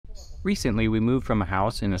Recently, we moved from a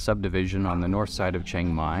house in a subdivision on the north side of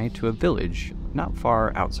Chiang Mai to a village not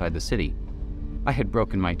far outside the city. I had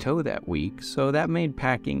broken my toe that week, so that made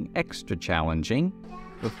packing extra challenging,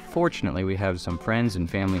 but fortunately we have some friends and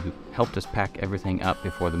family who helped us pack everything up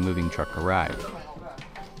before the moving truck arrived.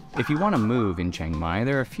 If you want to move in Chiang Mai,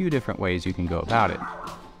 there are a few different ways you can go about it.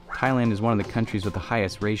 Thailand is one of the countries with the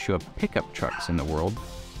highest ratio of pickup trucks in the world,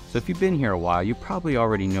 so if you've been here a while, you probably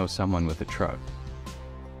already know someone with a truck.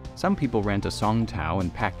 Some people rent a song tao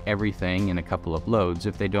and pack everything in a couple of loads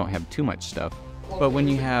if they don't have too much stuff. But when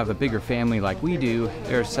you have a bigger family like we do,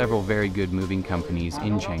 there are several very good moving companies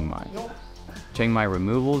in Chiang Mai. Chiang Mai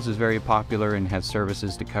Removals is very popular and has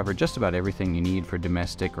services to cover just about everything you need for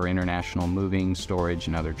domestic or international moving, storage,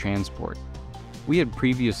 and other transport. We had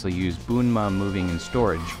previously used Boonma Moving and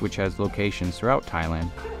Storage, which has locations throughout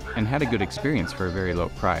Thailand, and had a good experience for a very low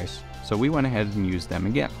price, so we went ahead and used them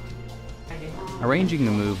again. Arranging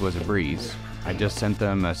the move was a breeze. I just sent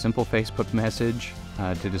them a simple Facebook message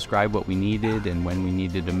to describe what we needed and when we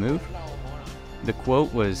needed to move. The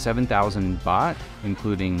quote was 7,000 baht,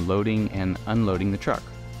 including loading and unloading the truck.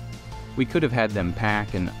 We could have had them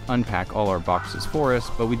pack and unpack all our boxes for us,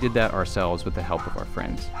 but we did that ourselves with the help of our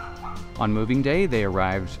friends. On moving day, they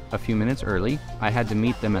arrived a few minutes early. I had to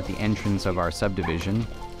meet them at the entrance of our subdivision,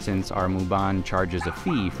 since our Muban charges a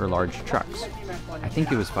fee for large trucks. I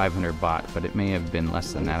think it was 500 baht, but it may have been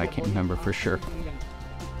less than that, I can't remember for sure.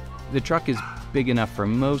 The truck is big enough for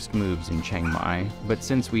most moves in Chiang Mai, but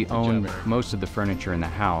since we owned most of the furniture in the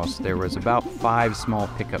house, there was about 5 small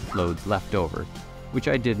pickup loads left over, which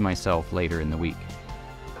I did myself later in the week.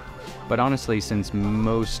 But honestly, since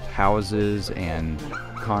most houses and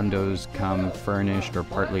condos come furnished or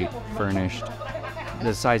partly furnished,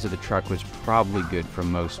 the size of the truck was probably good for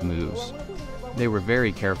most moves. They were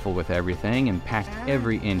very careful with everything and packed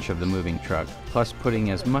every inch of the moving truck, plus putting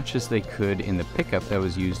as much as they could in the pickup that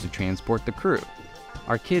was used to transport the crew.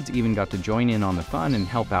 Our kids even got to join in on the fun and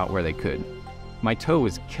help out where they could. My toe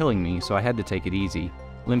was killing me, so I had to take it easy,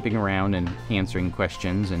 limping around and answering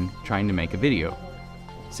questions and trying to make a video.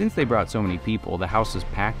 Since they brought so many people, the house was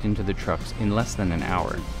packed into the trucks in less than an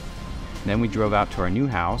hour. Then we drove out to our new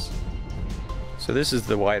house. So this is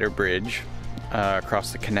the wider bridge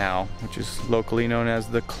across the canal, which is locally known as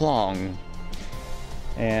the Klong.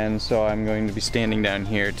 And so I'm going to be standing down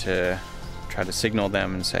here to try to signal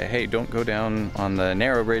them and say, hey, don't go down on the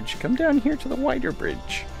narrow bridge, come down here to the wider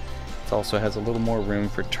bridge. It also has a little more room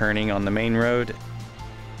for turning on the main road.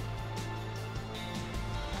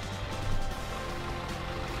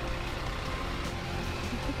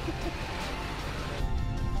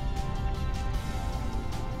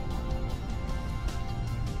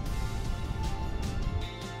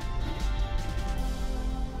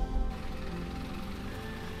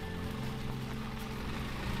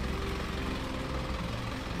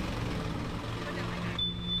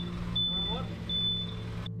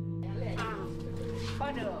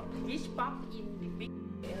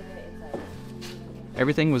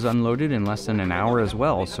 Everything was unloaded in less than an hour as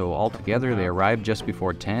well, so altogether they arrived just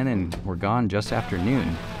before 10 and were gone just after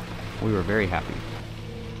noon. We were very happy.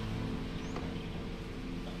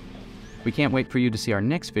 We can't wait for you to see our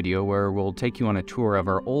next video where we'll take you on a tour of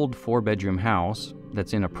our old 4-bedroom house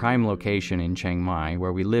that's in a prime location in Chiang Mai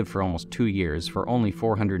where we lived for almost 2 years for only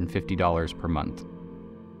 $450 per month.